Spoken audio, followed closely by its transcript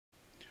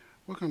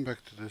Welcome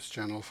back to this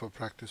channel for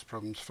practice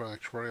problems for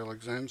actuarial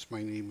exams.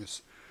 My name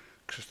is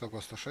Krzysztof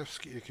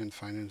Ostaszewski. You can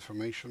find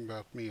information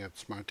about me at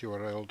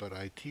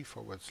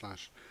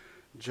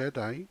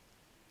smarturl.it/Jedi.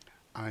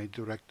 I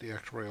direct the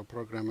actuarial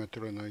program at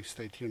Illinois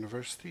State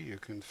University. You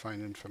can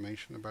find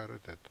information about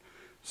it at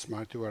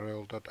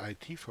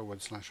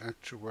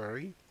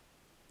smarturl.it/actuary.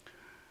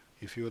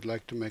 If you would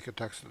like to make a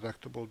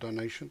tax-deductible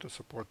donation to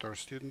support our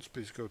students,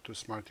 please go to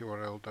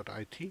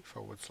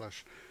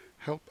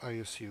smarturl.it/help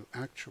ISU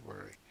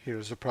actuary.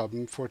 Here's a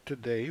problem for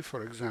today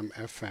for exam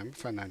FM,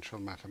 Financial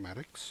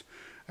Mathematics.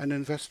 An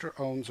investor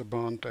owns a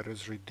bond that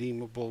is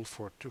redeemable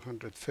for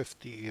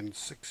 $250 in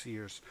 6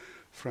 years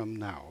from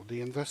now.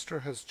 The investor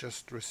has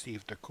just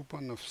received a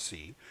coupon of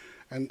C,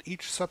 and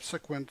each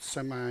subsequent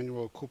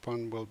semi-annual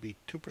coupon will be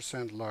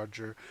 2%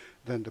 larger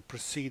than the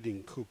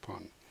preceding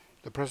coupon.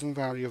 The present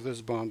value of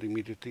this bond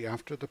immediately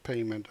after the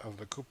payment of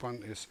the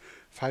coupon is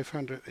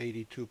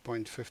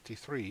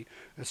 $582.53,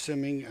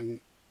 assuming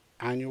an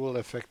annual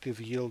effective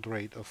yield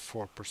rate of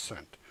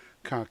 4%.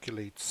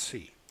 Calculate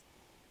C.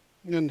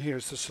 And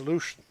here's the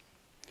solution.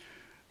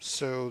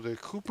 So the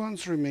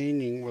coupons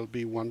remaining will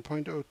be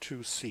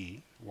 1.02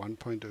 C,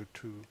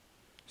 1.02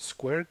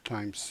 squared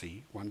times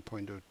C,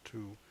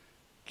 1.02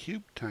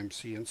 cubed times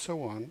C, and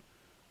so on.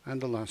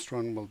 And the last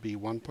one will be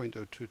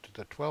 1.02 to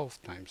the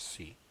 12th times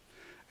C.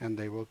 And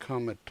they will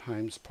come at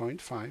times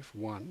 0.5,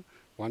 1,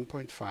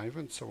 1.5,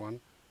 and so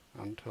on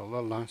until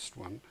the last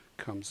one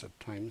comes at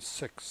times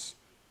 6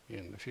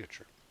 in the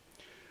future.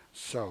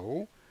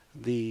 So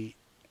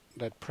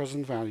that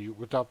present value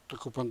without the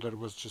coupon that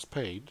was just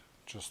paid,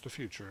 just the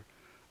future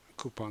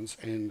coupons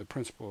and the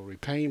principal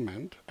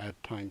repayment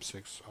at time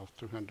 6 of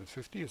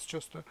 250 is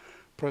just the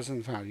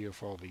present value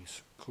of all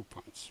these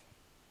coupons.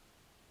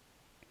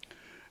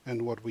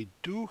 And what we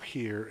do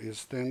here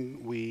is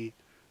then we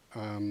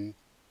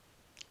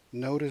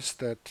notice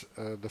that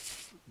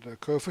the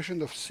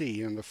coefficient of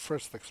C in the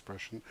first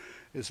expression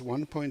is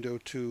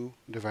 1.02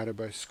 divided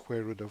by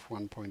square root of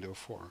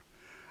 1.04.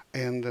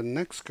 And the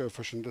next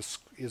coefficient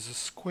is a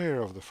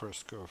square of the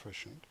first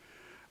coefficient.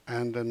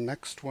 And the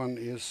next one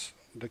is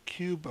the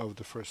cube of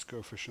the first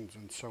coefficient,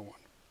 and so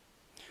on.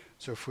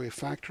 So if we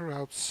factor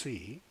out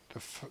C,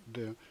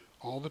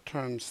 all the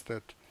terms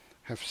that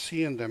have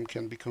C in them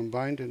can be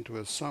combined into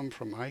a sum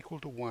from I equal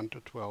to 1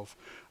 to 12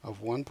 of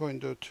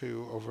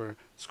 1.02 over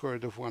square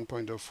root of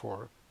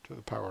 1.04 to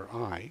the power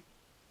I.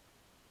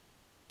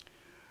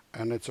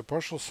 And it's a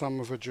partial sum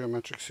of a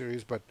geometric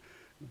series, but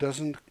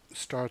doesn't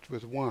start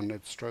with 1.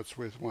 It starts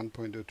with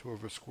 1.02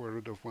 over square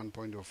root of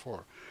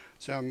 1.04.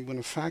 So I'm going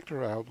to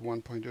factor out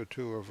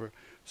 1.02 over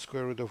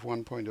square root of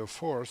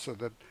 1.04 so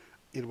that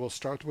it will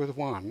start with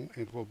 1.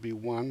 It will be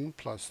 1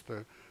 plus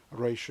the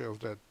ratio of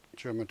that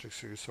geometric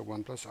series, so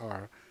 1 plus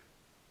r,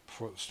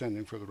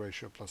 standing for the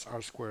ratio, plus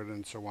r squared,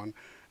 and so on.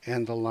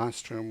 And the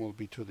last term will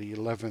be to the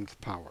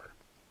 11th power.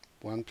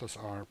 1 plus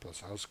r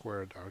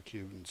squared, r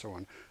cubed, and so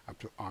on, up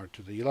to r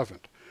to the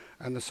 11th.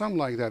 And the sum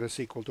like that is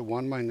equal to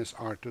 1 minus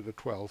r to the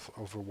 12th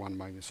over 1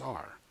 minus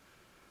r.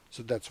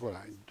 So that's what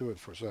I do it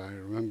for. So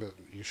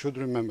you should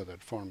remember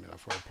that formula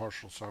for a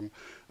partial sum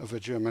of a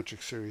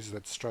geometric series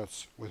that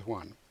starts with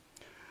 1.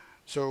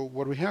 So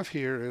what we have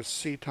here is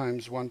C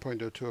times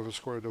 1.02 over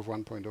square root of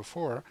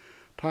 1.04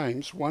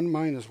 times 1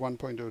 minus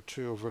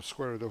 1.02 over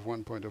square root of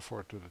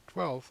 1.04 to the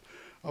 12th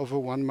over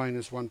 1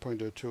 minus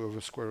 1.02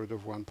 over square root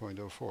of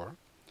 1.04,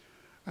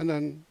 and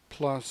then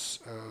plus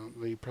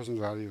the present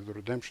value of the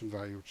redemption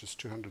value, which is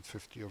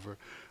 250 over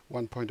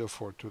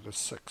 1.04 to the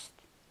 6th.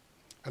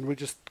 And we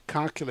just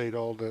calculate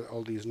all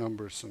these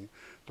numbers on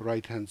the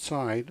right-hand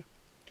side,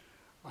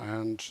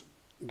 and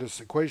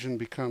this equation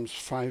becomes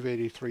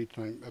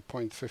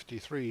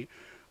 583.53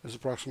 is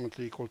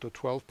approximately equal to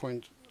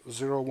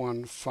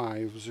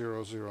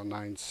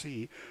 12.015009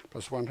 C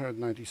plus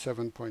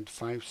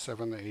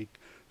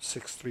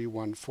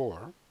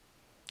 197.5786314.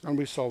 And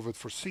we solve it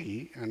for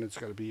C, and it's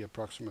got to be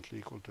approximately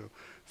equal to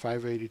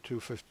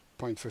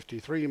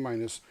 582.53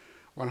 minus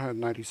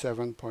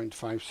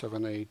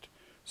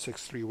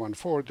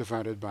 197.5786314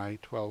 divided by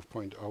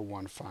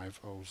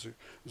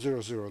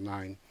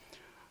 12.015009.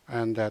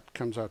 And that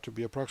comes out to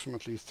be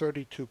approximately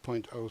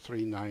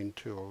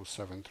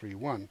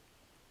 32.03920731.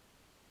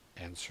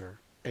 Answer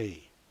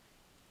A.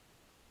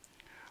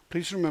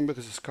 Please remember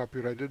this is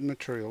copyrighted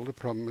material. The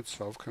problem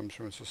itself comes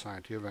from a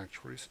Society of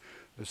Actuaries.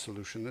 The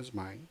solution is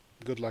mine.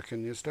 Good luck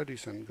in your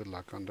studies and good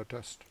luck on the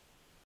test.